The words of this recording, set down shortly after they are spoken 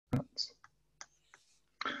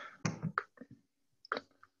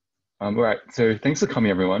All right, so thanks for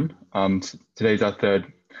coming, everyone. Today's our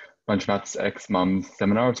third LunchMaths x MUMS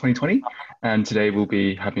seminar of 2020, and today we'll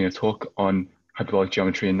be having a talk on hyperbolic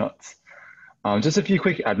geometry and knots. Just a few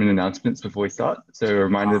quick admin announcements before we start. So a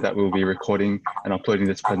reminder that we'll be recording and uploading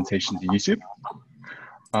this presentation to YouTube.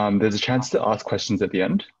 There's a chance to ask questions at the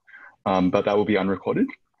end, but that will be unrecorded.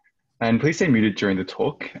 And please stay muted during the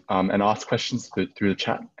talk and ask questions through the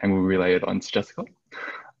chat, and we'll relay it on to Jessica.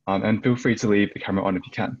 And feel free to leave the camera on if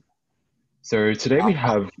you can. So today we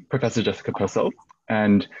have Professor Jessica Purcell,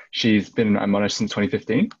 and she's been at Monash since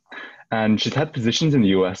 2015, and she's had positions in the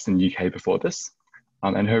US and UK before this,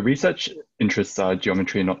 and her research interests are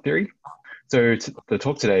geometry and knot theory. So the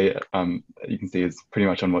talk today, you can see, is pretty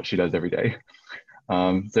much on what she does every day.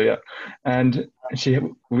 So yeah, and she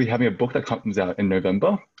will be having a book that comes out in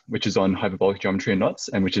November, which is on hyperbolic geometry and knots,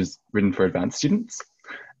 and which is written for advanced students.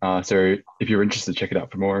 So if you're interested, check it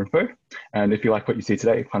out for more info. And if you like what you see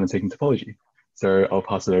today, plan on taking topology. So I'll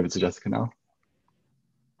pass it over to Jessica now.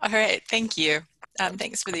 All right, thank you.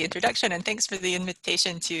 Thanks for the introduction, and thanks for the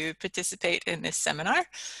invitation to participate in this seminar.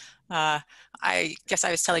 I guess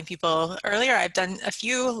I was telling people earlier, I've done a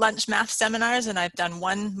few LunchMaths seminars and I've done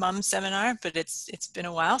one MUMS seminar, but it's been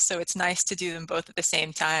a while, so it's nice to do them both at the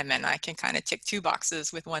same time, and I can kind of tick two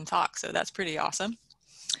boxes with one talk, so that's pretty awesome.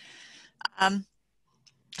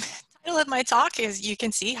 Title of my talk is, you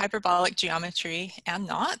can see, hyperbolic geometry and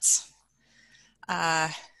knots. Okay,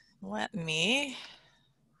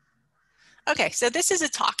 so this is a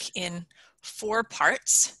talk in 4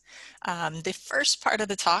 parts. The first part of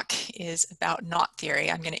the talk is about knot theory.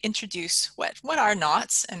 I'm going to introduce what are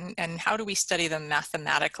knots and how do we study them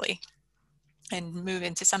mathematically, and move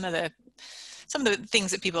into some of the things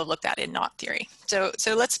that people have looked at in knot theory. So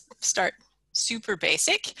let's start super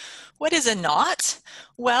basic. What is a knot?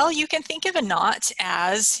 Well, you can think of a knot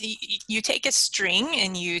as you take a string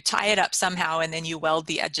and you tie it up somehow, and then you weld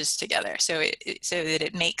the edges together so that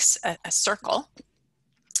it makes a circle.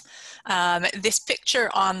 This picture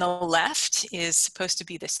on the left is supposed to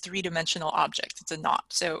be this 3-dimensional object. It's a knot.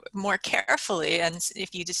 So more carefully, and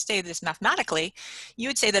if you just say this mathematically, you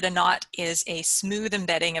would say that a knot is a smooth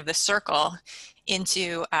embedding of the circle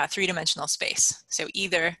into a 3-dimensional space. So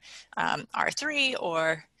either R3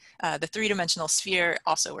 or the 3-dimensional sphere,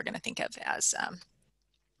 also we're going to think of as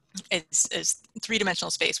 3-dimensional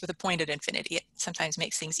space with a point at infinity. It sometimes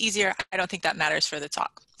makes things easier. I don't think that matters for the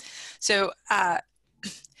talk. So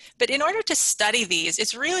but in order to study these,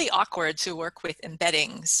 it's really awkward to work with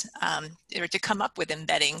embeddings or to come up with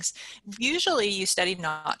embeddings. Usually you study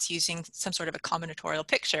knots using some sort of a combinatorial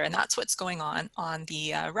picture, and that's what's going on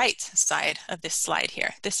the right side of this slide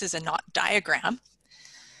here. This is a knot diagram,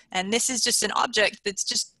 and this is just an object that's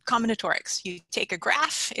just combinatorics. You take a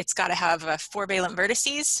graph, it's got to have 4 valent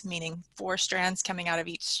vertices, meaning 4 strands coming out of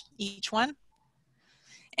each one.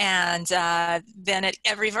 And then at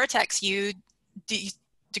every vertex you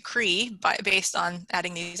decree based on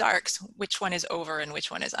adding these arcs which one is over and which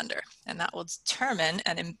one is under, and that will determine,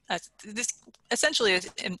 and this essentially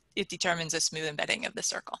it determines a smooth embedding of the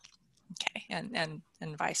circle. Okay, and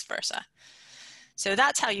vice versa. So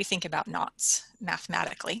that's how you think about knots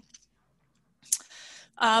mathematically.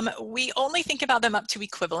 We only think about them up to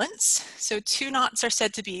equivalence. So 2 knots are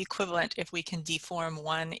said to be equivalent if we can deform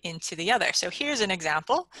one into the other. So here's an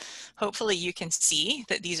example. Hopefully you can see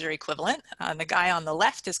that these are equivalent. The guy on the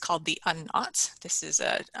left is called the unknot. This is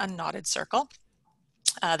an unknotted circle.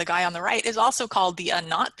 The guy on the right is also called the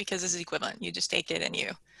unknot because this is equivalent. You just take it and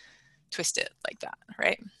you twist it like that,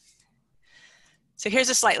 right? So here's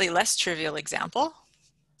a slightly less trivial example.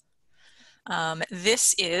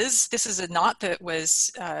 This is a knot that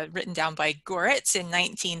was written down by Goritz in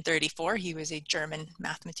 1934. He was a German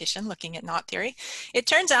mathematician looking at knot theory. It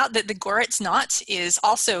turns out that the Goritz knot is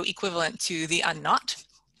also equivalent to the unknot.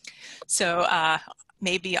 So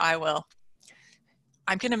maybe I'm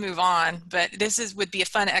going to move on, but this would be a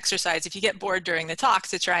fun exercise if you get bored during the talk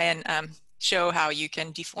to try and show how you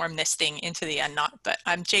can deform this thing into the unknot. But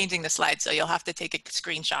I'm changing the slide, so you'll have to take a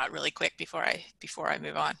screenshot really quick before I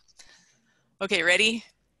move on. Okay, ready?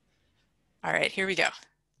 All right, here we go.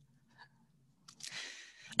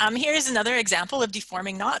 Here's another example of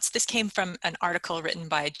deforming knots. This came from an article written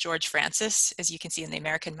by George Francis, as you can see in the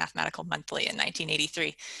American Mathematical Monthly in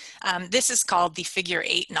 1983. This is called the figure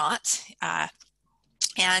 8 knot.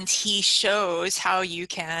 And he shows how you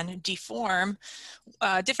can deform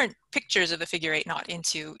different pictures of the figure 8 knot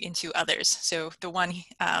into others. So the one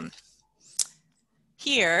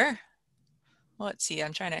here, well, let's see,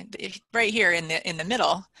 I'm trying to, right here in the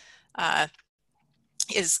middle,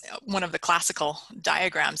 is one of the classical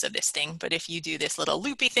diagrams of this thing. But if you do this little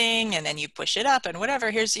loopy thing and then you push it up and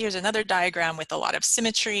whatever, here's another diagram with a lot of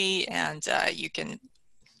symmetry, and you can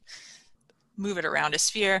move it around a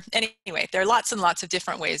sphere. Anyway, there are lots and lots of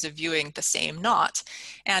different ways of viewing the same knot,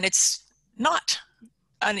 and it's not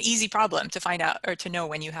an easy problem to find out or to know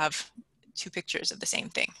when you have two pictures of the same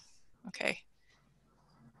thing. Okay.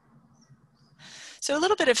 So a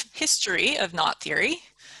little bit of history of knot theory.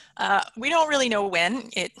 We don't really know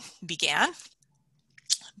when it began,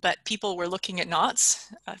 but people were looking at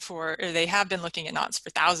knots they have been looking at knots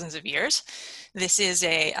for thousands of years. This is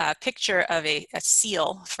a picture of a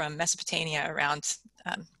seal from Mesopotamia around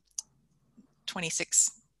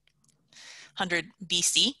 2600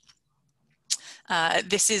 BC.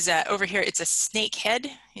 This is over here, it's a snake head,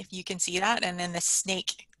 if you can see that, and then the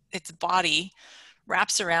snake, its body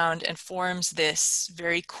wraps around and forms this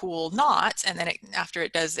very cool knot, and then after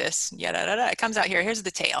it does this, it comes out here, here's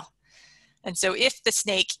the tail. And so if the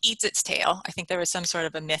snake eats its tail, I think there was some sort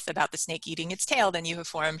of a myth about the snake eating its tail, then you have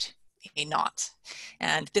formed a knot.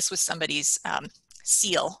 And this was somebody's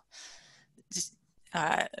seal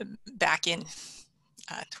back in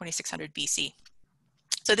 2600 BC.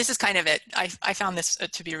 So this is kind of it. I found this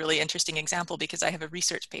to be a really interesting example because I have a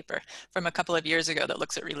research paper from a couple of years ago that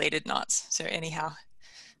looks at related knots. So anyhow,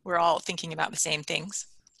 we're all thinking about the same things.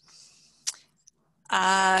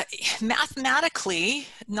 Mathematically,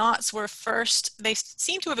 knots were first, they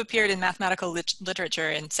seem to have appeared in mathematical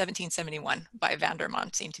literature in 1771 by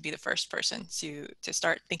Vandermonde, seemed to be the first person to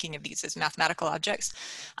start thinking of these as mathematical objects.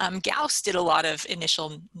 Gauss did a lot of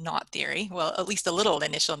initial knot theory, well, at least a little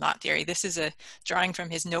initial knot theory. This is a drawing from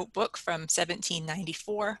his notebook from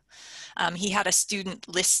 1794. He had a student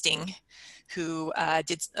Listing who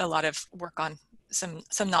did a lot of work on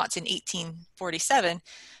some knots in 1847.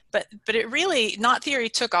 But it really, knot theory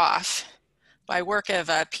took off by work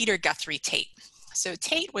of Peter Guthrie Tait. So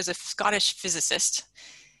Tait was a Scottish physicist,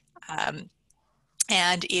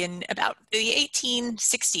 and in about the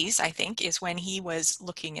 1860s, I think, is when he was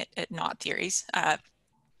looking at knot theories.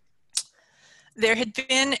 There had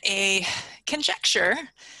been a conjecture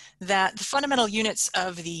that the fundamental units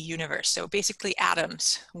of the universe, so basically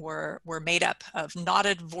atoms, were made up of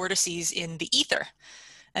knotted vortices in the ether.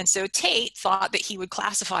 And so Tait thought that he would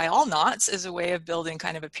classify all knots as a way of building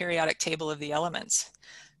kind of a periodic table of the elements.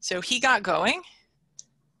 So he got going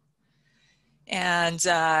and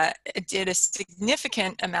did a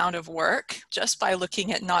significant amount of work just by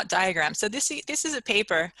looking at knot diagrams. So this is a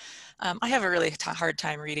paper, I have a really hard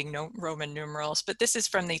time reading Roman numerals, but this is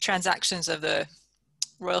from the Transactions of the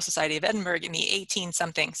Royal Society of Edinburgh in the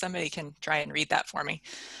 18-something. Somebody can try and read that for me.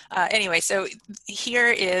 Anyway, so here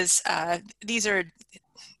is,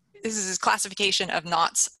 this is his classification of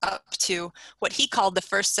knots up to what he called the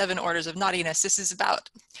first 7 orders of knottiness. This is about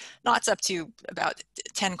knots up to about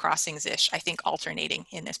 10 crossings-ish, I think, alternating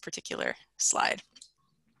in this particular slide.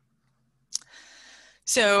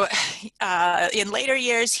 So in later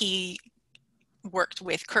years, he worked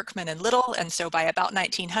with Kirkman and Little, and so by about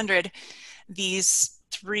 1900, these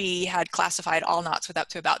 3 had classified all knots with up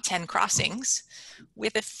to about 10 crossings,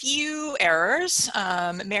 with a few errors.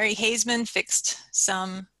 Mary Haseman fixed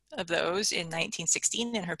some of those in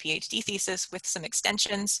 1916 in her PhD thesis with some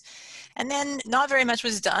extensions. And then not very much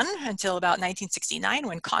was done until about 1969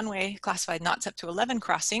 when Conway classified knots up to 11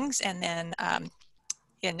 crossings. And then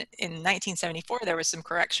in 1974, there was some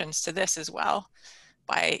corrections to this as well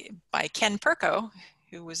by Ken Perko,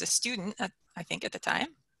 who was a student, I think, at the time.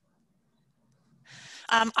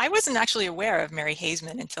 I wasn't actually aware of Mary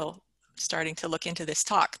Haseman until starting to look into this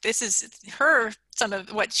talk. This is some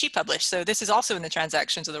of what she published. So this is also in the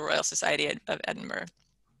Transactions of the Royal Society of Edinburgh.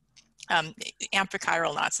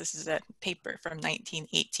 Amphichiral knots, this is a paper from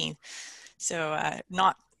 1918. So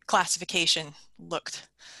knot classification looked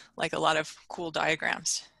like a lot of cool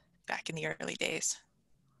diagrams back in the early days.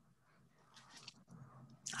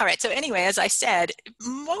 All right, so anyway, as I said,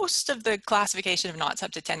 most of the classification of knots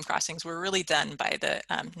up to 10 crossings were really done by the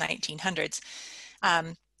 1900s.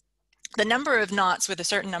 The number of knots with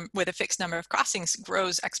a fixed number of crossings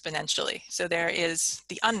grows exponentially. So there is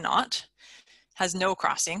the unknot, has no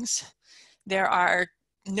crossings. There are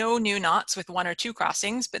no new knots with 1 or 2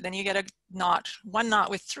 crossings, but then you get one knot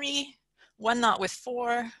with 3, 1 knot with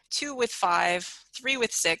 4, 2 with 5, 3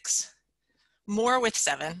 with 6, more with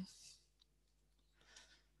 7,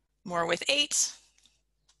 more with 8,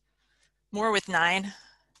 more with 9,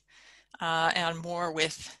 and more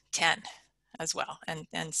with 10 as well,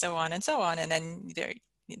 and so on and so on, and then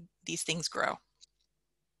these things grow.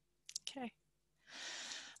 Okay.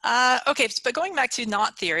 Okay, but going back to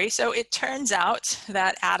knot theory, so it turns out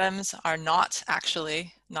that atoms are not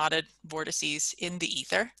actually knotted vortices in the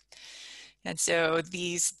ether. And so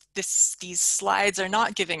these slides are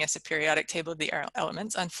not giving us a periodic table of the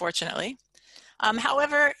elements, unfortunately.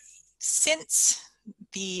 However, since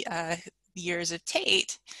the years of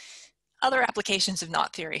Tate, other applications of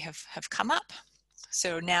knot theory have come up.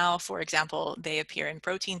 So now, for example, they appear in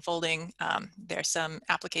protein folding. There are some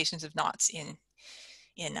applications of knots in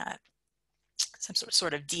some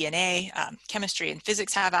sort of DNA. Chemistry and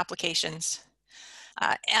physics have applications.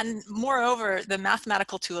 And moreover, the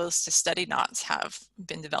mathematical tools to study knots have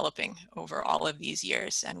been developing over all of these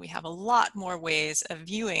years, and we have a lot more ways of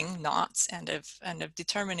viewing knots and of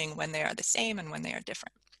determining when they are the same and when they are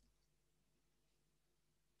different.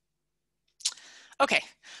 Okay,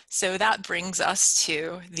 so that brings us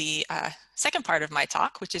to the second part of my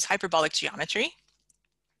talk, which is hyperbolic geometry.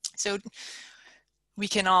 So we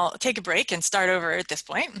can all take a break and start over at this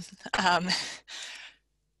point.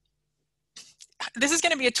 This is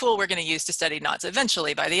going to be a tool we're going to use to study knots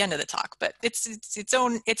eventually by the end of the talk, but it's its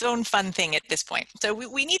own fun thing at this point. So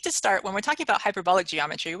we need to start, when we're talking about hyperbolic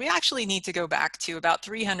geometry, we actually need to go back to about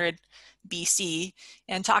 300 BC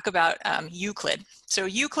and talk about Euclid. So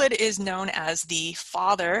Euclid is known as the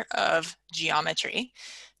father of geometry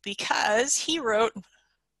because he wrote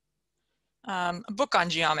a book on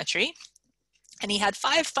geometry, and he had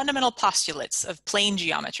 5 fundamental postulates of plane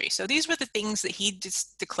geometry. So these were the things that he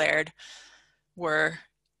just declared were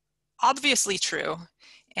obviously true,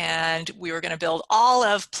 and we were going to build all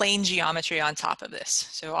of plane geometry on top of this.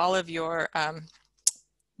 So all of your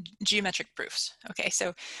geometric proofs. Okay,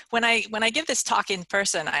 so when I give this talk in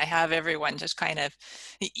person, I have everyone just kind of,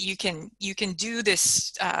 you can do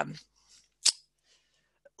this,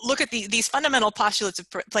 look at these fundamental postulates of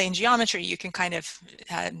plane geometry. You can kind of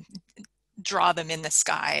draw them in the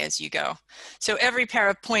sky as you go. So every pair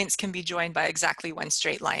of points can be joined by exactly one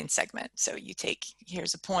straight line segment. So you take,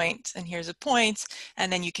 here's a point and here's a point,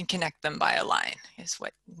 and then you can connect them by a line is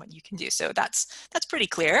what you can do. So that's pretty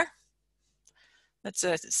clear.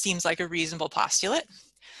 Seems like a reasonable postulate.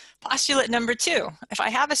 Postulate number 2, if I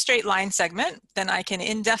have a straight line segment, then I can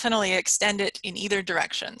indefinitely extend it in either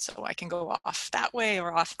direction. So I can go off that way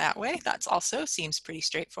or off that way. That's also seems pretty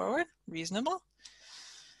straightforward, reasonable.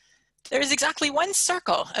 There is exactly one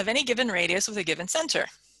circle of any given radius with a given center.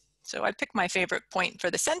 So I pick my favorite point for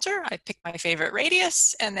the center, I pick my favorite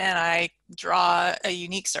radius, and then I draw a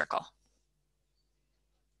unique circle.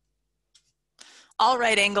 All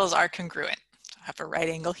right angles are congruent. I have a right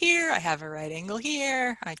angle here, I have a right angle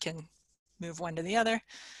here, I can move one to the other.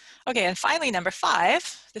 Okay, and finally number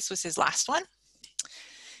 5, this was his last one.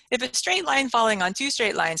 If a straight line falling on 2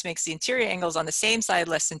 straight lines makes the interior angles on the same side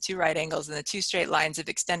less than 2 right angles, then the 2 straight lines have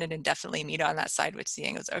extended indefinitely meet on that side which the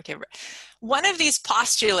angles. Okay, one of these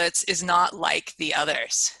postulates is not like the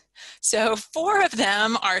others. So 4 of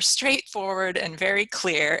them are straightforward and very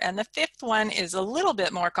clear, and the 5th one is a little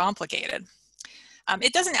bit more complicated.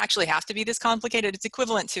 It doesn't actually have to be this complicated. It's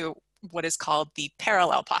equivalent to what is called the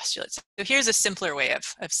parallel postulate. So here's a simpler way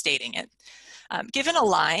of stating it. Given a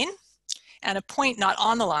line and a point not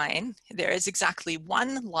on the line, there is exactly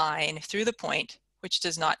one line through the point which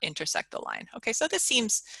does not intersect the line. Okay, so this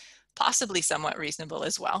seems possibly somewhat reasonable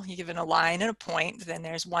as well. You're given a line and a point, then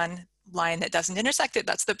there's one line that doesn't intersect it.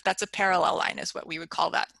 That's a parallel line is what we would call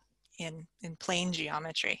that in plane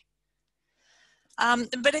geometry.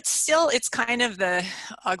 But it's kind of the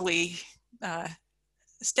ugly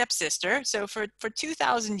stepsister. So for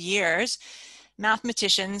 2,000 years,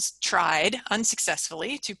 mathematicians tried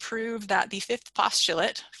unsuccessfully to prove that the 5th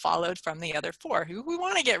postulate followed from the other 4. We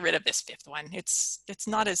want to get rid of this 5th one. It's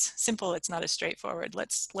not as simple, it's not as straightforward.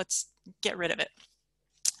 Let's get rid of it.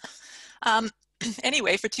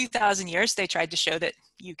 Anyway, for 2,000 years, they tried to show that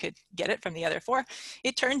you could get it from the other 4.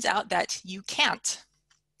 It turns out that you can't.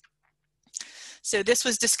 So this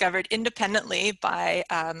was discovered independently by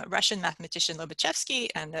Russian mathematician Lobachevsky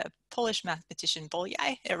and a Polish mathematician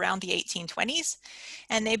Bolyai around the 1820s.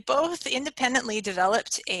 And they both independently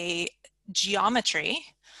developed a geometry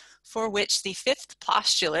for which the 5th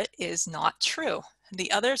postulate is not true.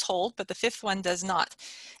 The others hold, but the 5th one does not.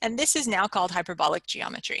 And this is now called hyperbolic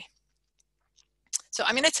geometry. So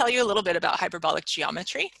I'm going to tell you a little bit about hyperbolic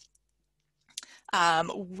geometry.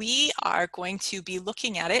 We are going to be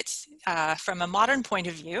looking at it from a modern point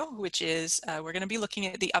of view, which is we're going to be looking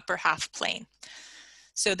at the upper half plane.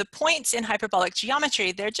 So the points in hyperbolic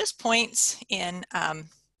geometry, they're just points in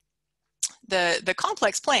the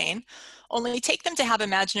complex plane, only take them to have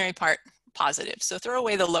imaginary part positive. So throw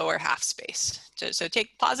away the lower half space. So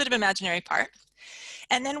take positive imaginary part.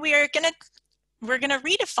 And then we are going to we're going to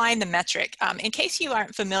redefine the metric. In case you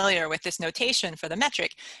aren't familiar with this notation for the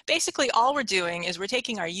metric, basically all we're doing is we're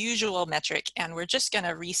taking our usual metric and we're just going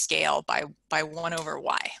to rescale by 1 over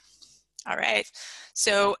y. All right,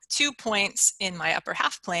 so 2 points in my upper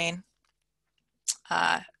half plane,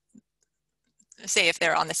 say if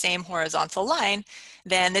they're on the same horizontal line,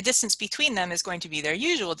 then the distance between them is going to be their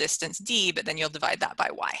usual distance, d, but then you'll divide that by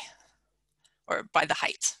y, or by the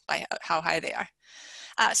height, by how high they are.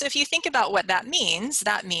 So if you think about what that means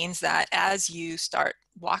that as you start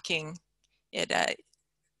walking it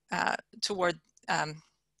toward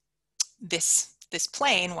this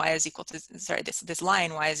plane, y is equal to, sorry, this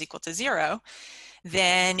line y is equal to 0,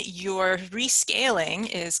 then your rescaling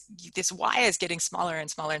is, this y is getting smaller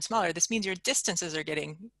and smaller and smaller. This means your distances are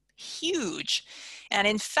getting huge. And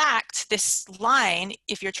in fact, this line,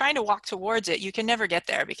 if you're trying to walk towards it, you can never get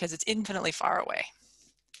there because it's infinitely far away.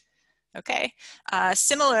 Okay,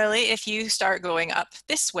 similarly, if you start going up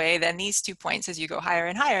this way, then these 2 points, as you go higher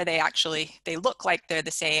and higher, they look like they're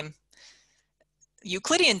the same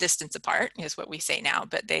Euclidean distance apart, is what we say now,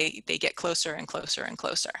 but they get closer and closer and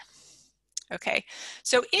closer. Okay,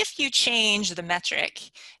 so if you change the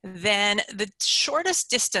metric, then the shortest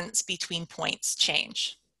distance between points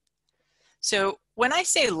change. So when I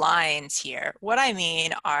say lines here, what I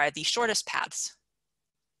mean are the shortest paths.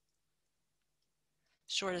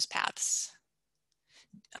 Shortest paths.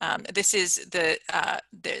 This is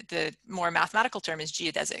the more mathematical term is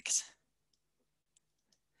geodesics.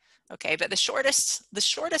 Okay, but the shortest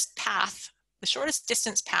path, the shortest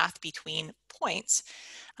distance path between points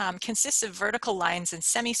consists of vertical lines and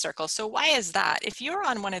semicircles. So why is that? If you're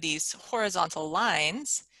on one of these horizontal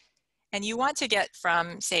lines and you want to get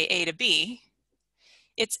from, say, A to B,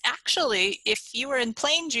 it's actually, if you were in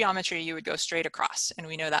plane geometry, you would go straight across, and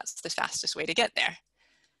we know that's the fastest way to get there.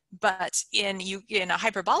 But in a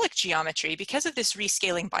hyperbolic geometry, because of this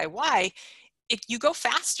rescaling by y, you go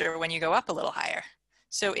faster when you go up a little higher.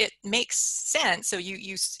 So it makes sense. So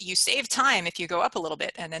you save time if you go up a little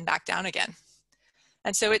bit and then back down again.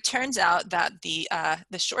 And so it turns out that the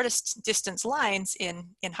shortest distance lines in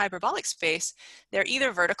hyperbolic space, they're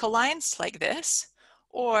either vertical lines like this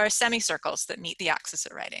or semicircles that meet the axis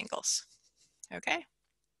at right angles. Okay?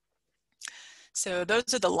 So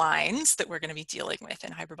those are the lines that we're going to be dealing with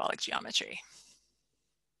in hyperbolic geometry.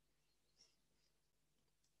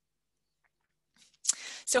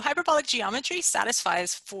 So hyperbolic geometry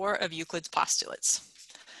satisfies 4 of Euclid's postulates.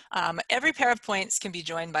 Every pair of points can be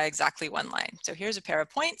joined by exactly 1 line. So here's a pair of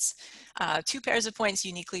points. 2 pairs of points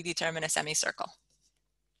uniquely determine a semicircle.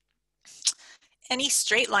 Any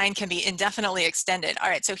straight line can be indefinitely extended. All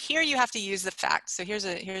right, so here you have to use the fact. So here's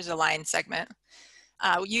a line segment.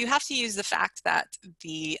 You have to use the fact that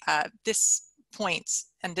this point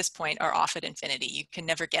and this point are off at infinity. You can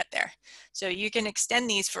never get there. So you can extend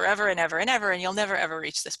these forever and ever and ever, and you'll never ever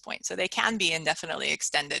reach this point. So they can be indefinitely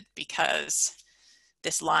extended because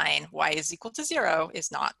this line y is equal to 0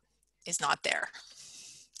 is not there.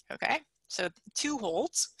 Okay, so 2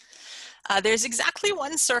 holds. There's exactly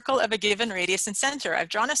 1 circle of a given radius and center. I've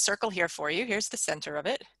drawn a circle here for you. Here's the center of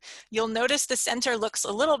it. You'll notice the center looks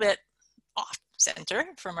a little bit off center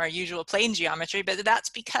from our usual plane geometry, but that's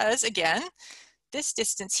because, again, this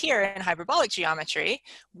distance here in hyperbolic geometry,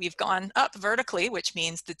 we've gone up vertically, which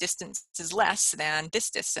means the distance is less than this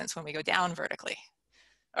distance when we go down vertically.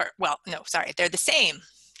 Or, well, no, sorry, they're the same.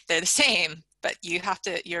 They're the same, but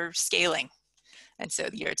you're scaling. And so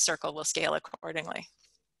your circle will scale accordingly.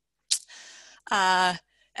 And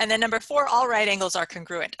then number 4, all right angles are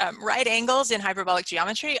congruent. Right angles in hyperbolic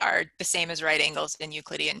geometry are the same as right angles in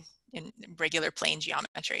Euclidean, in regular plane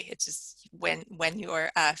geometry. It's just when your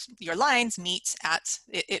lines meet at,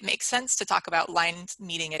 it makes sense to talk about lines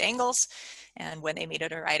meeting at angles, and when they meet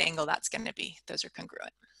at a right angle, that's going to be, those are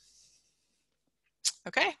congruent.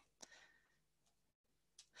 Okay.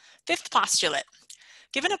 5th postulate.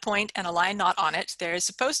 Given a point and a line not on it, there is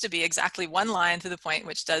supposed to be exactly 1 line to the point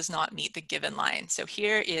which does not meet the given line. So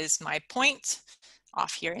here is my point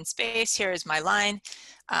off here in space. Here is my line.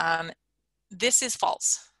 This is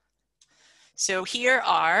false. So here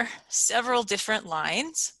are several different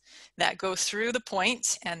lines that go through the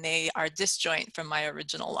point, and they are disjoint from my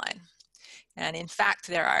original line. And in fact,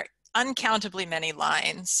 there are uncountably many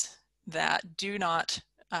lines that do not,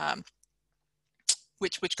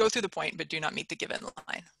 which go through the point but do not meet the given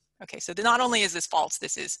line. Okay, so not only is this false,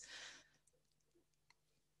 this is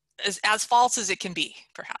as false as it can be,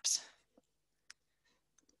 perhaps.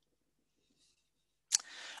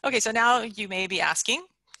 Okay, so now you may be asking,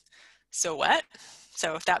 so what?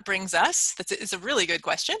 So if that brings us, it's a really good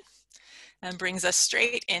question, and brings us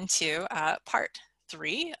straight into part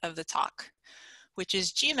 3 of the talk. which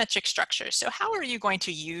is geometric structures. So how are you going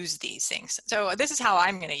to use these things? So this is how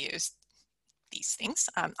I'm going to use these things.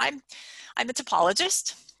 I'm a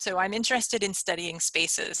topologist, so I'm interested in studying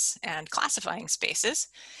spaces and classifying spaces.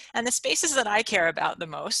 And the spaces that I care about the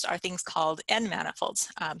most are things called n-manifolds.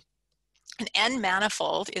 An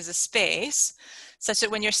n-manifold is a space such that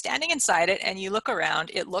when you're standing inside it and you look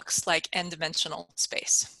around, it looks like n-dimensional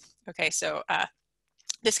space. Okay, so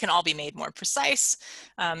this can all be made more precise.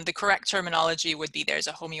 The correct terminology would be there's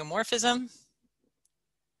a homeomorphism.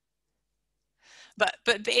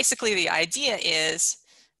 But basically the idea is,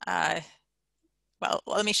 well,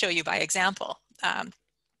 let me show you by example.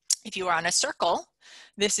 If you are on a circle,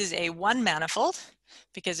 this is a one manifold,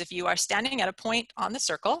 because if you are standing at a point on the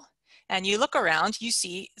circle and you look around, you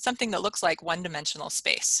see something that looks like one-dimensional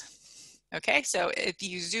space. Okay, so if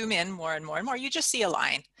you zoom in more and more and more, you just see a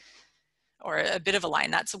line or a bit of a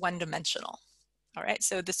line. That's one-dimensional. All right,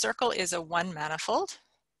 so the circle is a one manifold.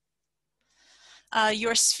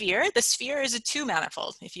 Your sphere, the sphere is a two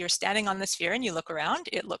manifold. If you're standing on the sphere and you look around,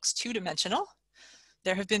 it looks two-dimensional.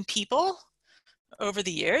 There have been people over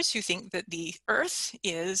the years who think that the Earth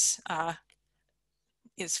is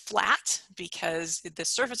flat because the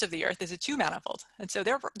surface of the Earth is a two manifold, and so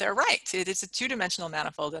they're right. It is a two-dimensional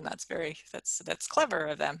manifold, and that's clever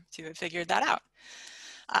of them to have figured that out.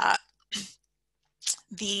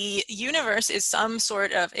 The universe is some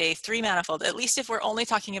sort of a three manifold, at least if we're only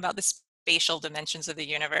talking about the spatial dimensions of the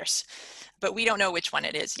universe, but we don't know which one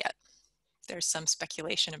it is yet. There's some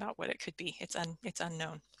speculation about what it could be. It's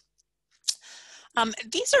unknown.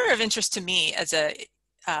 These are of interest to me as a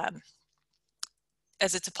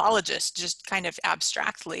topologist, just kind of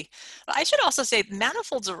abstractly. But I should also say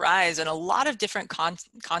manifolds arise in a lot of different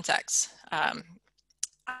contexts. I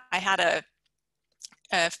had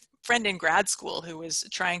a friend in grad school who was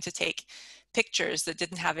trying to take pictures that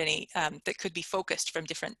didn't have any, that could be focused from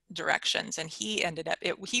different directions. And he ended up,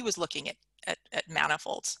 he was looking at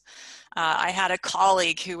manifolds. I had a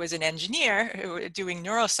colleague who was an engineer who doing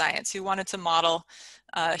neuroscience who wanted to model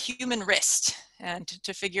human wrist and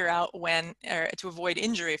to figure out when, or to avoid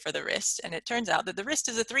injury for the wrist. And it turns out that the wrist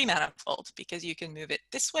is a three manifold because you can move it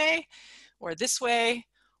this way, or this way,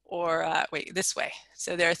 or this way.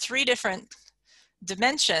 So there are three different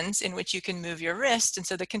dimensions in which you can move your wrist, and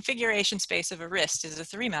so the configuration space of a wrist is a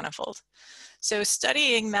three manifold. So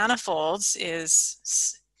studying manifolds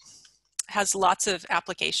has lots of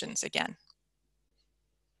applications again.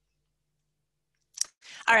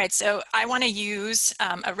 All right, so I want to use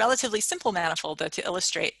a relatively simple manifold though, to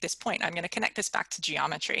illustrate this point. I'm going to connect this back to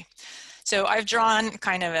geometry. So I've drawn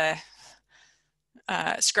kind of a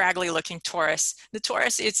scraggly looking torus. The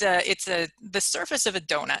torus, it's the surface of a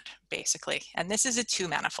donut basically, and this is a two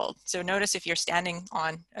manifold. So notice if you're standing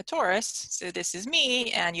on a torus, so this is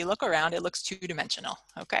me, and you look around, it looks two-dimensional.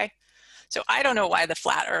 Okay, so I don't know why the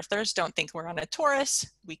flat earthers don't think we're on a torus.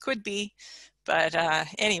 We could be, but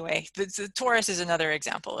anyway, the torus is another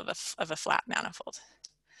example of a flat manifold.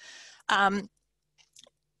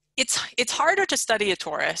 It's harder to study a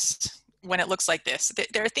torus when it looks like this.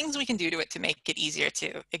 There are things we can do to it to make it easier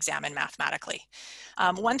to examine mathematically.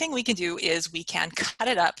 One thing we can do is we can cut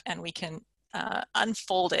it up and we can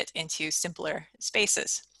unfold it into simpler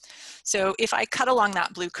spaces. So if I cut along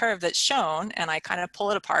that blue curve that's shown and I kind of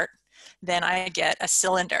pull it apart, then I get a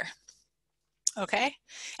cylinder. Okay,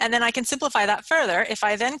 and then I can simplify that further. If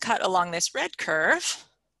I then cut along this red curve,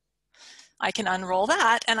 I can unroll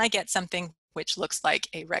that and I get something which looks like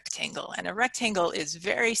a rectangle. And a rectangle is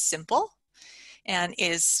very simple and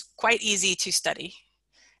is quite easy to study.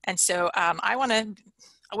 And so I want to,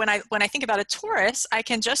 when I think about a torus, I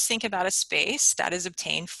can just think about a space that is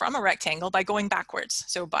obtained from a rectangle by going backwards.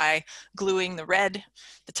 So by gluing the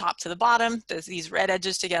top to the bottom, these red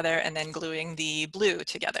edges together, and then gluing the blue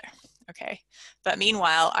together. Okay, but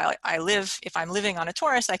meanwhile, if I'm living on a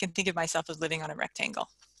torus, I can think of myself as living on a rectangle.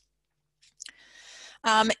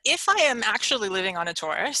 If I am actually living on a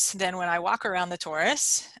torus, then when I walk around the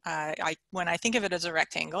torus, when I think of it as a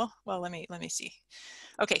rectangle, well, let me see.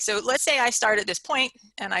 Okay, so let's say I start at this point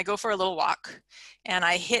and I go for a little walk and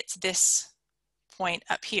I hit this point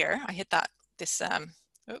up here. I hit I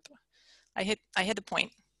hit the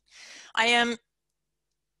point.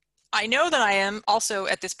 I know that I am also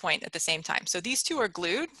at this point at the same time. So these two are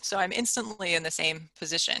glued, so I'm instantly in the same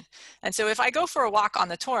position. And so if I go for a walk on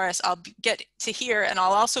the torus, I'll get to here and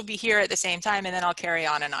I'll also be here at the same time, and then I'll carry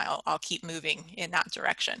on and I'll keep moving in that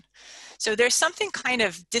direction. So there's something kind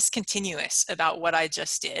of discontinuous about what I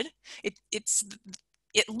just did. It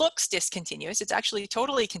looks discontinuous. It's actually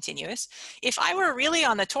totally continuous. If I were really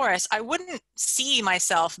on the torus, I wouldn't see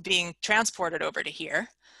myself being transported over to here.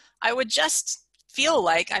 I would just feel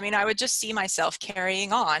like, I mean, I would just see myself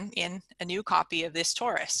carrying on in a new copy of this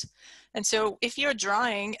torus. And so if you're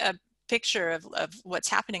drawing a picture of what's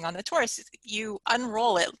happening on the torus, you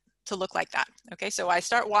unroll it to look like that. Okay, so I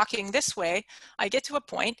start walking this way, I get to a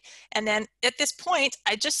point, and then at this point,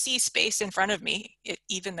 I just see space in front of me.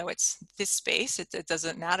 Even though it's this space, it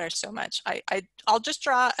doesn't matter so much. I'll just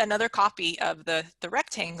draw another copy of the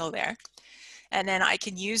rectangle there. And then I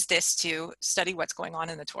can use this to study what's going on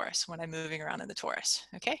in the torus when I'm moving around in the torus,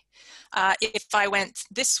 okay? If I went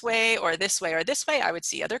this way or this way or this way, I would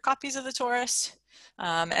see other copies of the torus.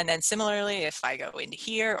 And then similarly, if I go into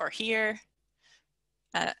here or here,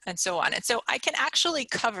 and so on. And so I can actually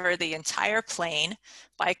cover the entire plane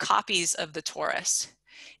by copies of the torus.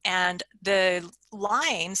 And the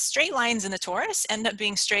lines, straight lines in the torus, end up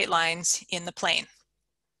being straight lines in the plane.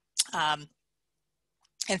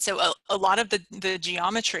 And so a lot of the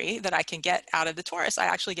geometry that I can get out of the torus, I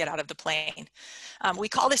actually get out of the plane. We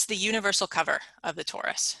call this the universal cover of the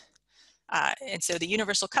torus. And so the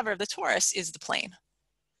universal cover of the torus is the plane.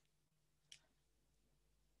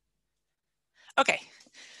 Okay,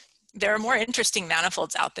 there are more interesting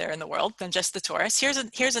manifolds out there in the world than just the torus.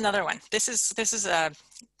 Here's another one. This is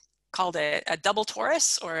called a double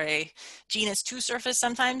torus, or a genus 2 surface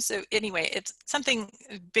sometimes. So anyway, it's something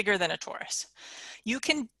bigger than a torus. You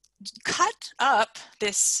can cut up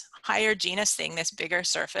this higher genus thing, this bigger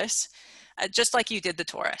surface, just like you did the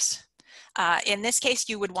torus. In this case,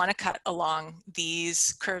 you would want to cut along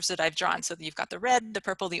these curves that I've drawn. So you've got the red, the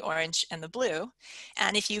purple, the orange, and the blue.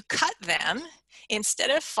 And if you cut them, instead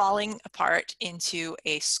of falling apart into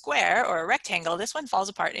a square or a rectangle, this one falls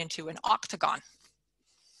apart into an octagon.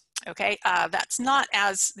 Okay, it's not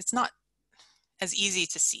as easy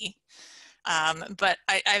to see. But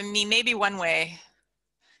I mean, maybe one way,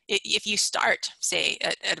 if you start, say,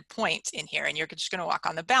 at a point in here, and you're just going to walk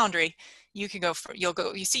on the boundary, you can go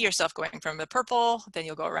you see yourself going from the purple, then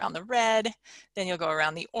you'll go around the red, then you'll go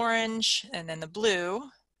around the orange, and then the blue,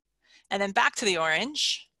 and then back to the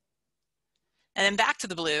orange, and then back to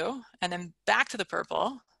the blue, and then back to the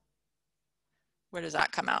purple. Where does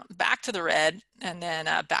that come out? Back to the red, and then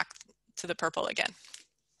back to the purple again.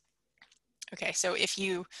 Okay, so if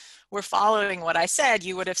you were following what I said,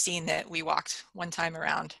 you would have seen that we walked one time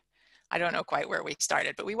around. I don't know quite where we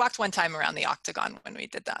started, but we walked one time around the octagon when we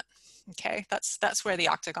did that. Okay, that's where the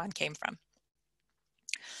octagon came from.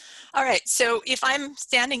 All right, so if I'm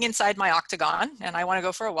standing inside my octagon and I want to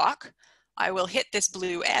go for a walk, I will hit this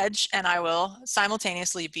blue edge and I will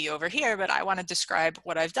simultaneously be over here, but I want to describe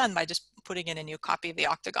what I've done by just putting in a new copy of the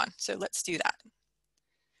octagon. So let's do that.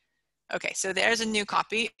 Okay, so there's a new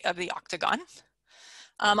copy of the octagon.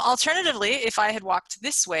 Alternatively, if I had walked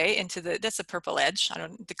this way into that's a purple edge.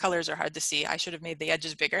 The colors are hard to see. I should have made the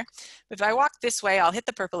edges bigger. But if I walk this way, I'll hit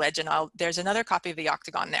the purple edge and there's another copy of the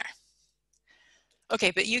octagon there.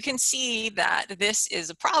 Okay, but you can see that this is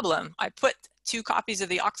a problem. I put two copies of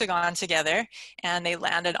the octagon together and they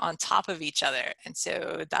landed on top of each other. And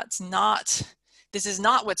so this is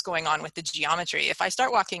not what's going on with the geometry. If I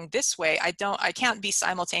start walking this way, I can't be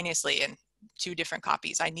simultaneously in two different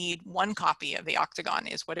copies. I need one copy of the octagon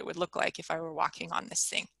is what it would look like if I were walking on this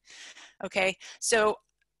thing. Okay, so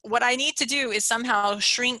what I need to do is somehow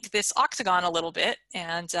shrink this octagon a little bit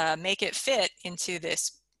and make it fit into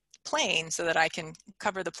this plane so that I can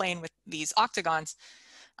cover the plane with these octagons.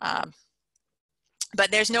 But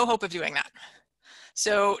there's no hope of doing that.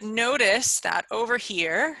 So notice that over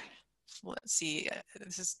here, let's see,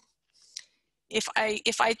 if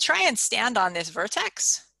I try and stand on this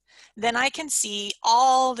vertex, then I can see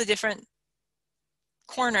all the different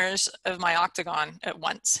corners of my octagon at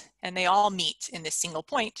once, and they all meet in this single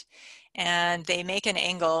point, and they make an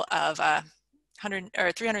angle of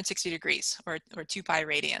 360 degrees, or 2 pi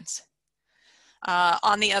radians.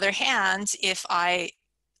 On the other hand, if I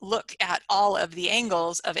look at all of the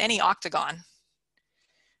angles of any octagon,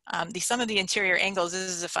 the sum of the interior angles, this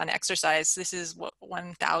is a fun exercise, this is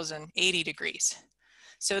 1080 degrees.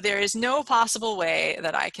 So there is no possible way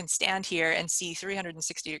that I can stand here and see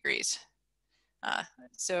 360 degrees.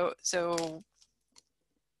 So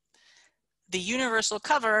the universal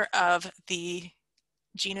cover of the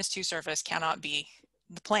genus 2 surface cannot be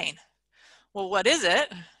the plane. Well, what is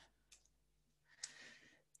it?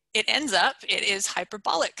 It is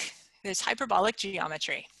hyperbolic. There's hyperbolic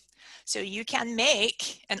geometry. So you can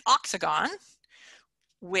make an octagon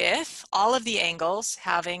with all of the angles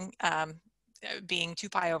having being 2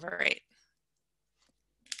 pi over 8,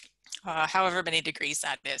 however many degrees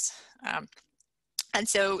that is. And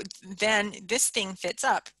so then this thing fits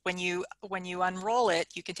up. When you unroll it,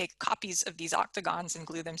 you can take copies of these octagons and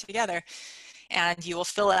glue them together. and you will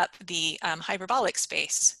fill up the hyperbolic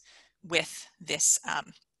space with this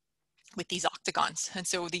with these octagons. And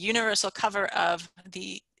so the universal cover of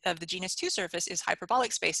the genus 2 surface is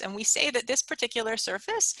hyperbolic space. And we say that this particular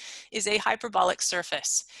surface is a hyperbolic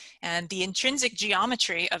surface. And the intrinsic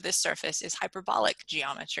geometry of this surface is hyperbolic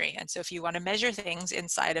geometry. And so if you want to measure things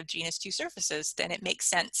inside of genus 2 surfaces, then it makes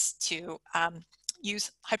sense to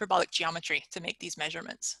use hyperbolic geometry to make these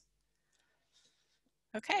measurements.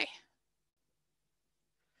 Okay.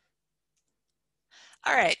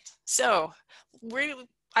 All right, so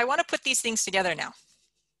I want to put these things together now.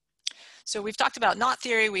 So we've talked about knot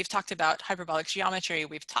theory, we've talked about hyperbolic geometry,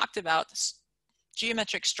 we've talked about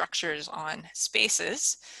geometric structures on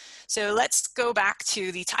spaces. So let's go back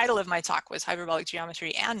to the title of my talk was hyperbolic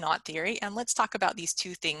geometry and knot theory, and let's talk about these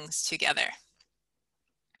two things together.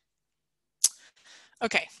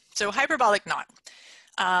 Okay, so hyperbolic knot.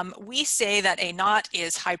 We say that a knot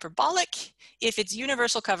is hyperbolic if its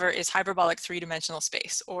universal cover is hyperbolic three-dimensional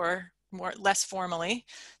space, or less formally,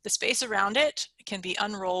 the space around it can be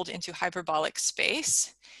unrolled into hyperbolic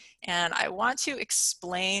space. And I want to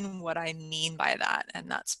explain what I mean by that.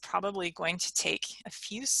 And that's probably going to take a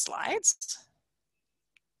few slides.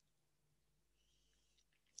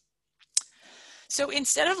 So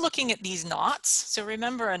instead of looking at these knots, so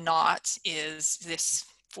remember a knot is this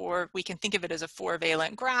we can think of it as a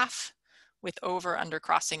 4-valent graph with over/under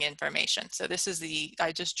crossing information. So this is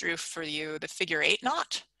I just drew for you the figure 8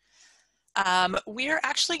 knot. We're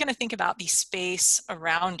actually going to think about the space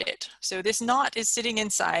around it. So this knot is sitting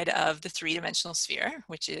inside of the three-dimensional sphere,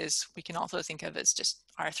 which is, we can also think of as just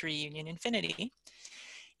R3 union infinity.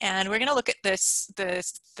 And we're going to look at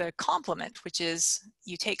the complement, which is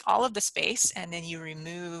you take all of the space and then you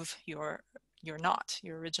remove your knot,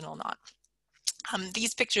 your original knot.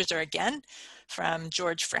 These pictures are again from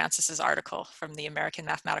George Francis's article from the American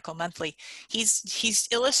Mathematical Monthly. He's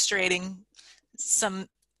illustrating some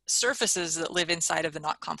surfaces that live inside of the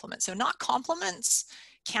knot complement. So knot complements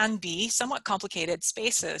can be somewhat complicated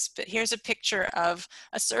spaces, but here's a picture of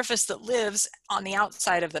a surface that lives on the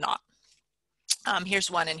outside of the knot. Here's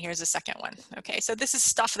one and here's a second one. Okay, so this is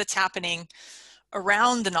stuff that's happening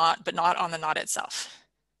around the knot, but not on the knot itself.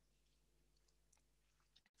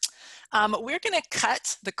 We're going to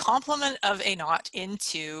cut the complement of a knot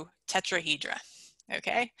into tetrahedra.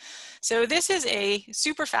 Okay, so this is a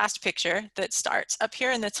super fast picture that starts up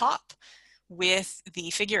here in the top with the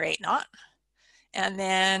figure 8 knot and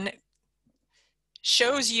then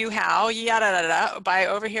shows you how by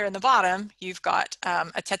over here in the bottom you've got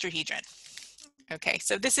a tetrahedron. Okay,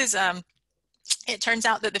 so this is it turns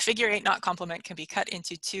out that the figure 8 knot complement can be cut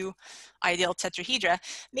into 2 ideal tetrahedra.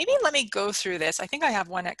 Maybe let me go through this. I think I have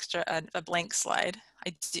one extra, a blank slide.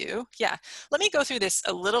 I do, yeah. Let me go through this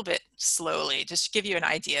a little bit slowly, just to give you an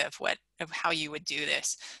idea of how you would do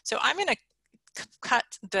this. So I'm going to cut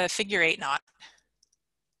the figure 8 knot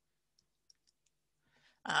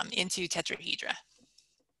into tetrahedra.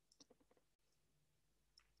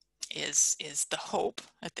 Is the hope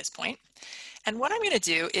at this point. And what I'm going to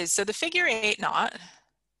do is, so the figure 8 knot,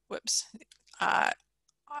 whoops,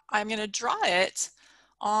 I'm going to draw it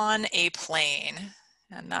on a plane,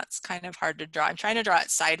 and that's kind of hard to draw. I'm trying to draw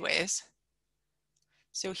it sideways.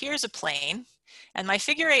 So here's a plane, and my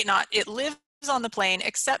figure 8 knot, it lives on the plane,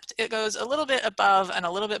 except it goes a little bit above and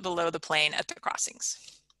a little bit below the plane at the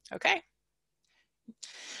crossings. Okay?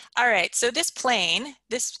 All right, so this plane,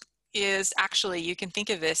 this is actually, you can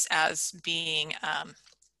think of this as being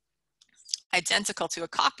identical to a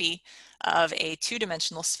copy of a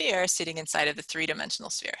 2-dimensional sphere sitting inside of the 3-dimensional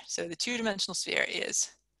sphere. So the 2-dimensional sphere is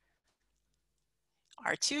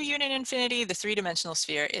R2 union infinity, the 3-dimensional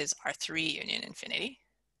sphere is R3 union infinity.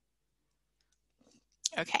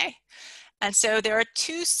 Okay, and so there are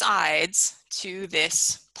 2 sides to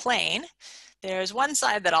this plane. There's one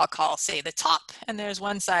side that I'll call, say, the top, and there's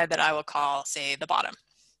one side that I will call, say, the bottom.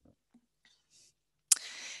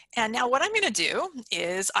 And now what I'm going to do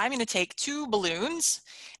is I'm going to take 2 balloons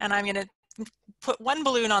and I'm going to put one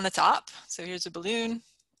balloon on the top. So here's a balloon.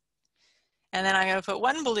 And then I'm going to put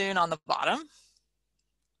one balloon on the bottom.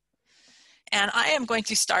 And I am going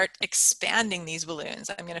to start expanding these balloons.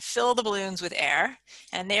 I'm going to fill the balloons with air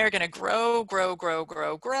and they are going to grow, grow, grow,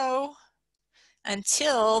 grow, grow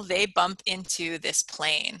until they bump into this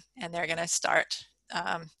plane and they're going to start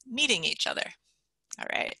meeting each other. All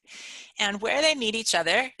right, and where they meet each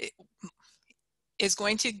other is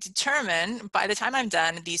going to determine, by the time I'm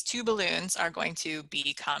done, these 2 balloons are going to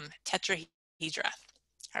become tetrahedra.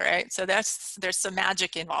 All right, so there's some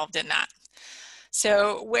magic involved in that.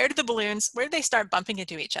 So where do they start bumping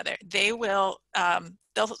into each other? They will,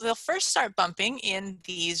 they'll first start bumping in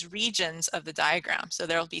these regions of the diagram. So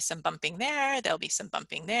there'll be some bumping there, there'll be some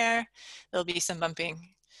bumping there, there'll be some bumping,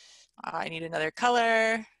 I need another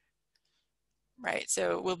color, right?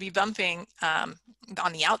 So we'll be bumping on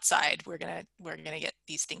the outside, we're gonna get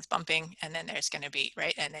these things bumping, and then there's gonna be,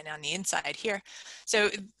 right? And then on the inside here. So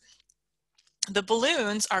the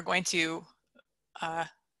balloons are going to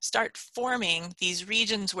start forming these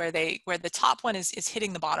regions where the top one is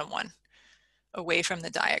hitting the bottom one away from the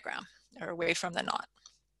diagram or away from the knot.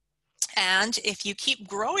 And if you keep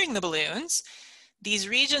growing the balloons, these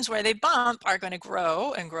regions where they bump are going to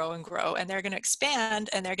grow and grow and grow, and they're going to expand,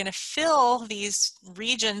 and they're going to fill these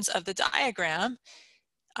regions of the diagram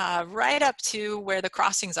right up to where the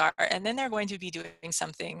crossings are. And then they're going to be doing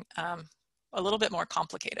something a little bit more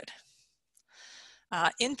complicated.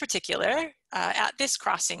 In particular, at this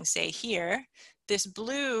crossing, say here, this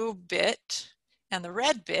blue bit and the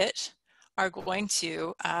red bit are going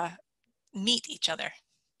to meet each other.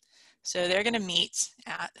 So they're going to meet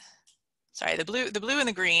at, sorry, the blue and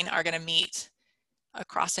the green are going to meet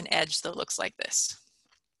across an edge that looks like this.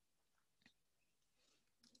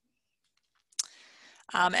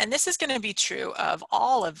 And this is going to be true of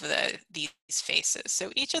all of these faces.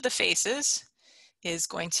 So each of the faces is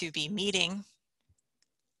going to be meeting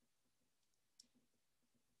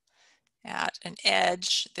at an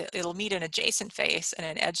edge that it'll meet an adjacent face and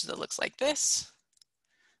an edge that looks like this.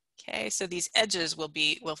 Okay, so these edges will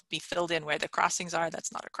be filled in where the crossings are.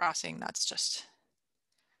 That's not a crossing, that's just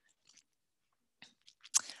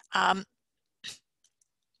and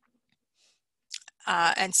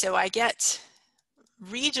so I get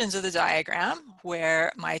regions of the diagram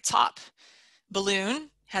where my top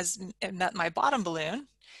balloon has met my bottom balloon,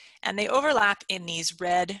 and they overlap in these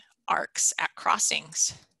red arcs at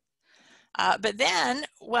crossings. But then,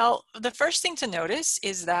 well, the first thing to notice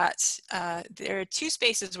is that there are two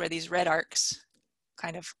spaces where these red arcs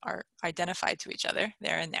kind of are identified to each other,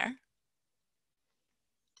 there and there.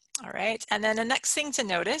 All right, and then the next thing to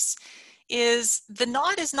notice is the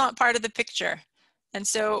knot is not part of the picture. And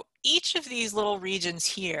so each of these little regions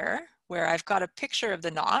here, where I've got a picture of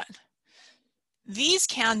the knot, these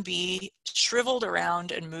can be shriveled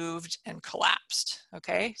around and moved and collapsed,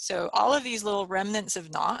 okay? So all of these little remnants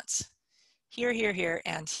of knots, here, here, here,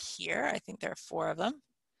 and here, I think there are 4 of them,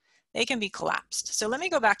 they can be collapsed. So let me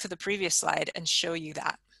go back to the previous slide and show you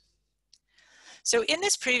that. So in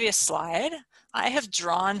this previous slide, I have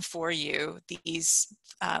drawn for you these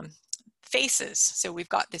faces. So we've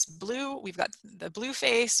got this blue, we've got the blue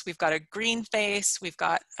face, we've got a green face, we've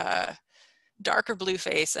got a darker blue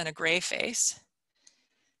face and a gray face.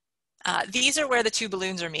 These are where the 2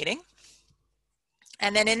 balloons are meeting.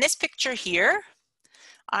 And then in this picture here,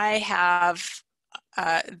 I have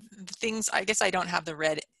things, I guess I don't have the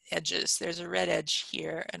red edges. There's a red edge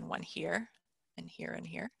here and one here and here and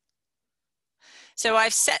here. So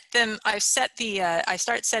I've set them, I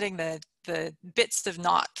start setting the bits of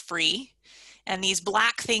knot free. And these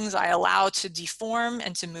black things I allow to deform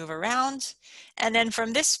and to move around. And then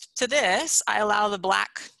from this to this, I allow the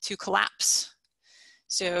black to collapse.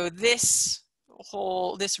 So this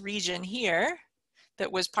region here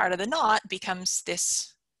that was part of the knot becomes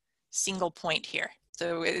this single point here.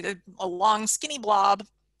 So a long skinny blob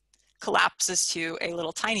collapses to a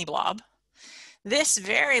little tiny blob. This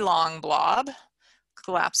very long blob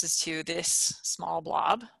collapses to this small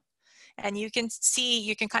blob. And you can see,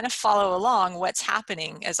 you can kind of follow along what's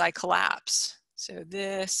happening as I collapse. So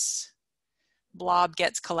this blob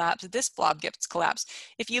gets collapsed, this blob gets collapsed.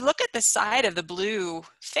 If you look at the side of the blue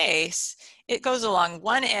face, it goes along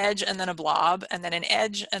one edge and then a blob, and then an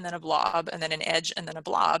edge and then a blob, and then an edge and then a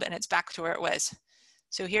blob, and it's back to where it was.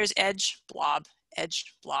 So here's edge, blob,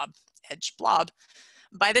 edge, blob, edge, blob.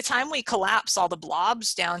 By the time we collapse all the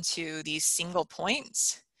blobs down to these single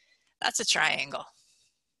points, that's a triangle.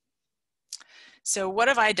 So what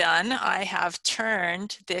have I done? I have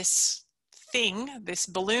turned this thing, this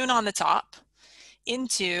balloon on the top,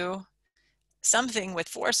 into something with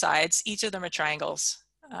 4 sides. Each of them are triangles.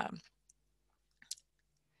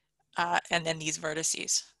 And then these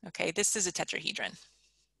vertices. Okay, this is a tetrahedron.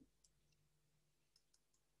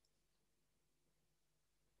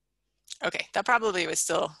 Okay, that probably was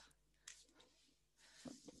still,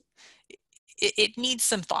 it needs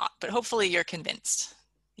some thought, but hopefully you're convinced.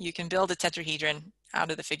 You can build a tetrahedron out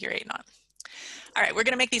of the figure 8 knot. All right, we're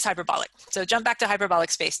gonna make these hyperbolic. So jump back to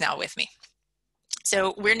hyperbolic space now with me.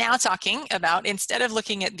 So we're now talking about, instead of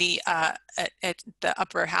looking at the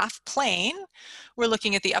upper half plane, we're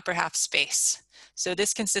looking at the upper half space. So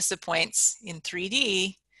this consists of points in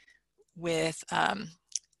 3D with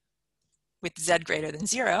z greater than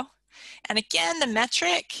 0. And again, the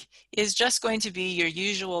metric is just going to be your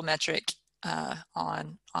usual metric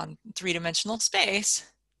on three-dimensional space,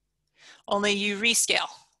 only you rescale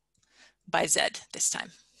by z this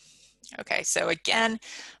time. Okay, so again,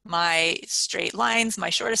 my straight lines, my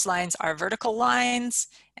shortest lines are vertical lines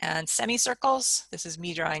and semicircles. This is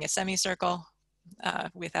me drawing a semicircle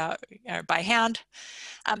by hand.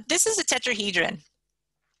 This is a tetrahedron.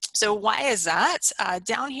 So why is that?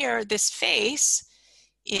 Down here, this face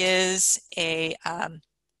is a,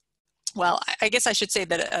 well, I guess I should say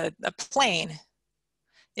that a plane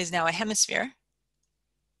is now a hemisphere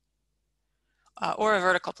or a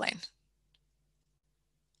vertical plane.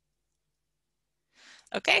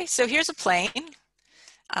 Okay, so here's a plane.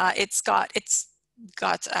 It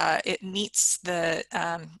meets the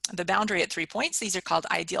boundary at 3 points. These are called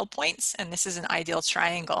ideal points, and this is an ideal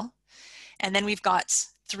triangle. And then we've got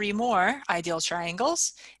 3 more ideal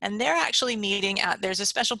triangles, and they're actually meeting at, there's a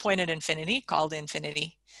special point at infinity called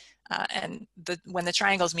infinity. And when the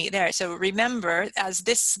triangles meet there. So remember, as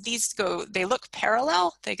these go, they look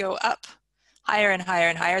parallel, they go up higher and higher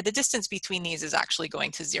and higher. The distance between these is actually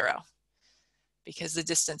going to 0 because the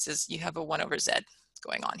distance is, you have a 1 over z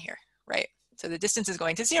going on here, right? So the distance is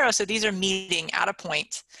going to 0, so these are meeting at a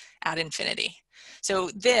point at infinity. So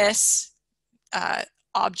this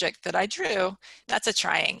object that I drew, that's a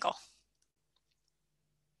triangle.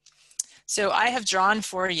 So I have drawn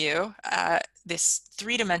for you this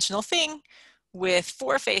 3-dimensional thing with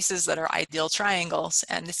 4 faces that are ideal triangles,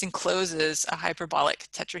 and this encloses a hyperbolic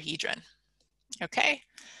tetrahedron. Okay,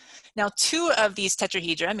 now 2 of these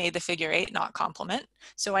tetrahedra made the figure 8 knot complement,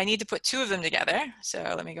 so I need to put 2 of them together. So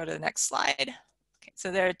let me go to the next slide. Okay,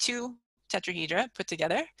 so there are 2 tetrahedra put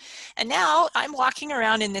together, and now I'm walking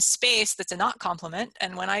around in this space that's a knot complement,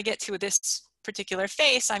 and when I get to this particular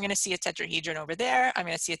face, I'm going to see a tetrahedron over there, I'm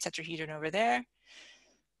going to see a tetrahedron over there,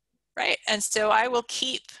 right? And so I will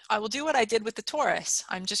do what I did with the torus.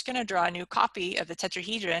 I'm just going to draw a new copy of the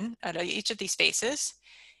tetrahedron at each of these faces,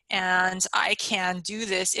 and I can do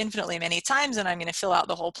this infinitely many times, and I'm going to fill out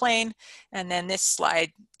the whole plane, and then this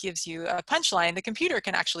slide gives you a punchline. The computer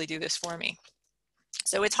can actually do this for me.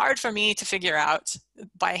 So it's hard for me to figure out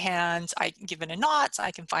by hand. Given a knot,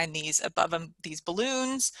 I can find these above them, these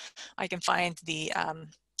balloons. I can find the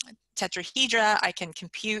tetrahedra. I can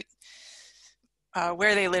compute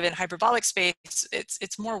where they live in hyperbolic space.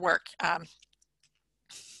 It's more work.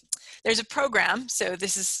 There's a program, so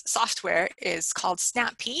this is software, is called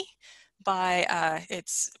SnapP.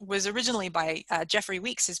 Was originally by Jeffrey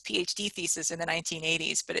Weeks' PhD thesis in the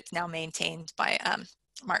 1980s, but it's now maintained by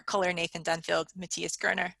Mark Culler, Nathan Dunfield, Matthias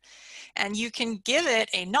Gerner. And you can give it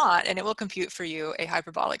a knot and it will compute for you a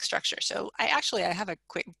hyperbolic structure. So I have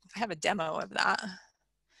a demo of that.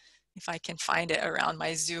 If I can find it around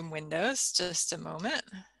my Zoom windows, just a moment.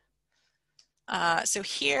 So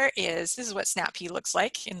this is what SnapP looks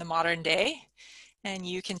like in the modern day. And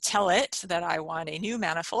you can tell it that I want a new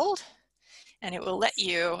manifold, and it will let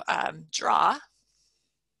you draw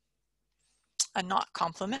a knot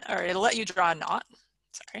complement, or it'll let you draw a knot,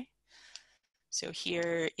 sorry. So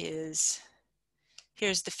here's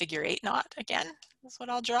the figure 8 knot again, that's what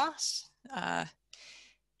I'll draw.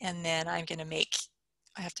 And then I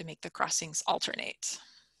have to make the crossings alternate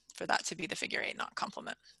for that to be the figure 8 knot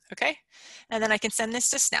complement, okay? And then I can send this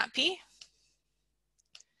to SnapP.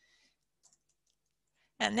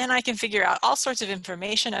 And then I can figure out all sorts of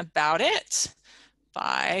information about it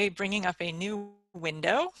by bringing up a new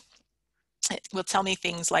window. It will tell me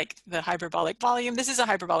things like the hyperbolic volume. This is a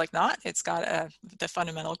hyperbolic knot. It's got the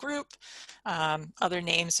fundamental group, other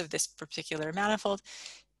names of this particular manifold.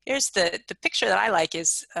 Here's the picture that I like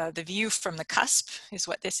is the view from the cusp is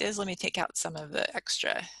what this is. Let me take out some of the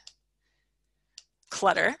extra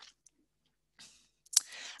clutter.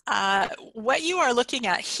 What you are looking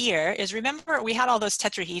at here is, remember we had all those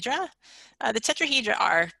tetrahedra? The tetrahedra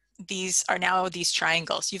are now these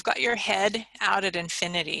triangles. You've got your head out at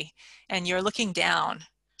infinity and you're looking down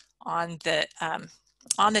on the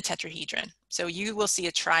tetrahedron. So you will see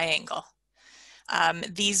a triangle.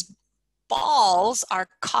 These balls are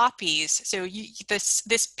copies. So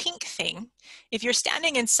this pink thing, if you're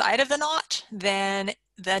standing inside of the knot, then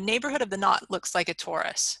the neighborhood of the knot looks like a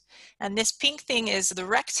torus. And this pink thing is the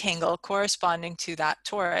rectangle corresponding to that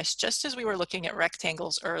torus, just as we were looking at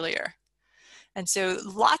rectangles earlier. And so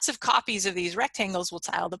lots of copies of these rectangles will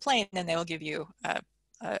tile the plane, and they will give you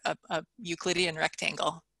a Euclidean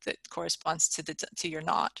rectangle that corresponds to your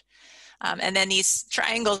knot. And then these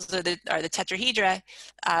triangles are the tetrahedra.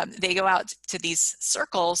 They go out to these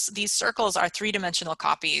circles. These circles are 3-dimensional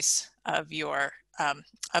copies of your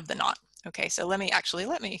the knot. Okay, so let me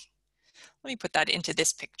put that into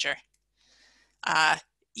this picture.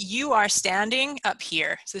 You are standing up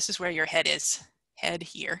here. So this is where your head is. Head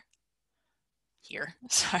here,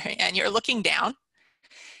 sorry. And you're looking down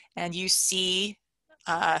and you see,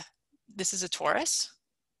 this is a torus.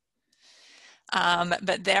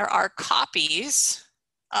 But there are copies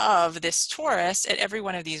of this torus at every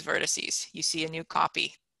one of these vertices. You see a new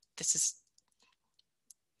copy. This is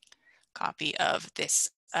a copy of this,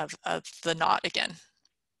 of the knot again.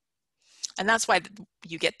 And that's why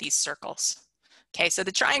you get these circles. Okay, so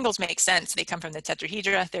the triangles make sense. They come from the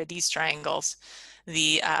tetrahedra. They're these triangles.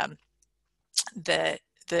 The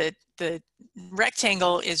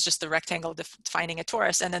rectangle is just the rectangle defining a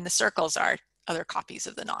torus, and then the circles are other copies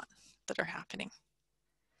of the knot that are happening.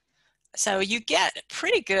 So you get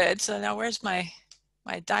pretty good, so now where's my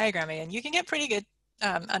diagram again? You can get pretty good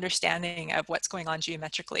understanding of what's going on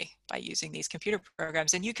geometrically by using these computer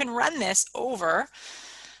programs. And you can run this over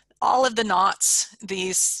all of the knots,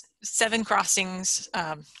 these 7 crossings,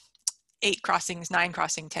 8 crossings, 9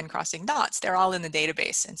 crossing, 10 crossing knots. They're all in the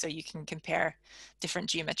database. And so you can compare different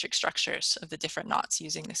geometric structures of the different knots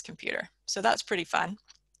using this computer. So that's pretty fun.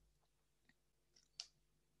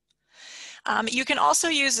 You can also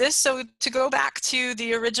use this, so to go back to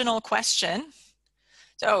the original question.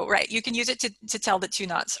 So, right, you can use it to tell that 2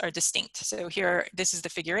 knots are distinct. So here, this is the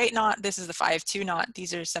figure 8 knot, this is the 5-2 knot.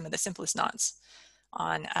 These are some of the simplest knots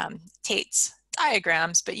on Tate's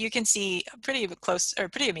diagrams, but you can see pretty close, or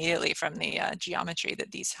pretty immediately from the geometry,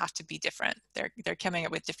 that these have to be different. They're coming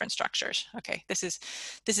up with different structures. Okay, this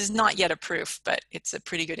is not yet a proof, but it's a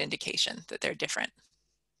pretty good indication that they're different.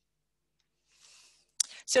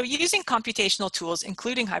 So using computational tools,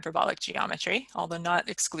 including hyperbolic geometry, although not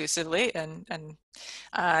exclusively, and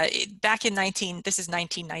back in this is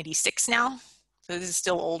 1996 now, so this is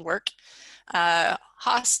still old work.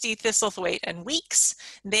 Hosty, Thistlethwaite, and Weeks,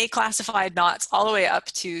 they classified knots all the way up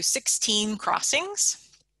to 16 crossings.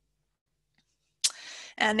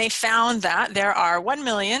 And they found that there are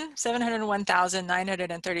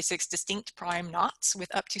 1,701,936 distinct prime knots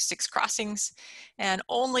with up to 6 crossings, and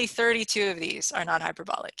only 32 of these are not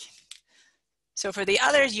hyperbolic. So for the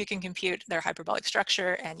others, you can compute their hyperbolic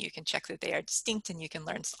structure, and you can check that they are distinct, and you can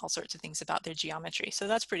learn all sorts of things about their geometry. So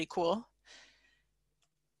that's pretty cool.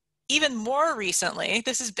 Even more recently,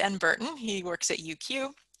 this is Ben Burton. He works at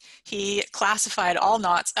UQ. He classified all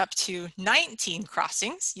knots up to 19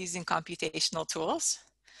 crossings using computational tools.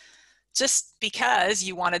 Just because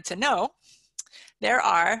you wanted to know, there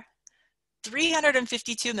are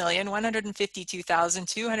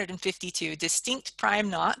 352,152,252 distinct prime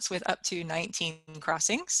knots with up to 19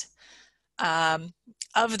 crossings.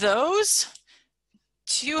 Of those,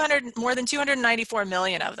 more than 294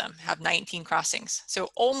 million of them have 19 crossings. So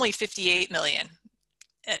only 58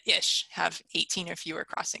 million-ish have 18 or fewer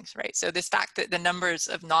crossings, right? So this fact that the numbers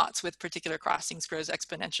of knots with particular crossings grows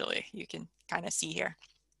exponentially, you can kind of see here.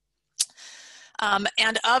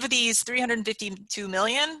 And of these 352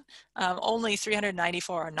 million, only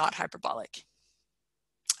 394 are not hyperbolic.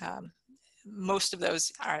 Most of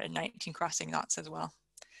those are 19 crossing knots as well.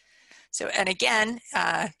 So, and again,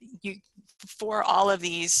 for all of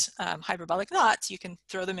these hyperbolic knots, you can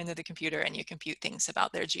throw them into the computer and you compute things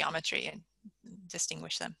about their geometry and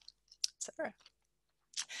distinguish them, etc.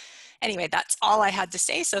 Anyway, that's all I had to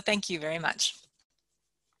say, so thank you very much.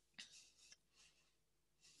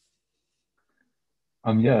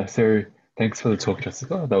 Yeah, so thanks for the talk,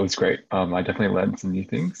 Jessica. That was great. I definitely learned some new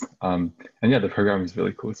things. And yeah, the program is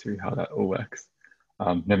really cool to see how that all works.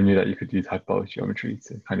 Never knew that you could use hyperbolic geometry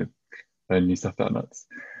to kind of learn new stuff about nuts.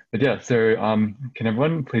 But yeah, so can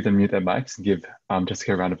everyone please unmute their mics and give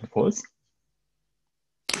Jessica a round of applause?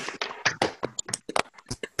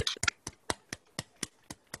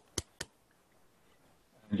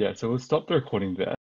 Yeah, so we'll stop the recording there.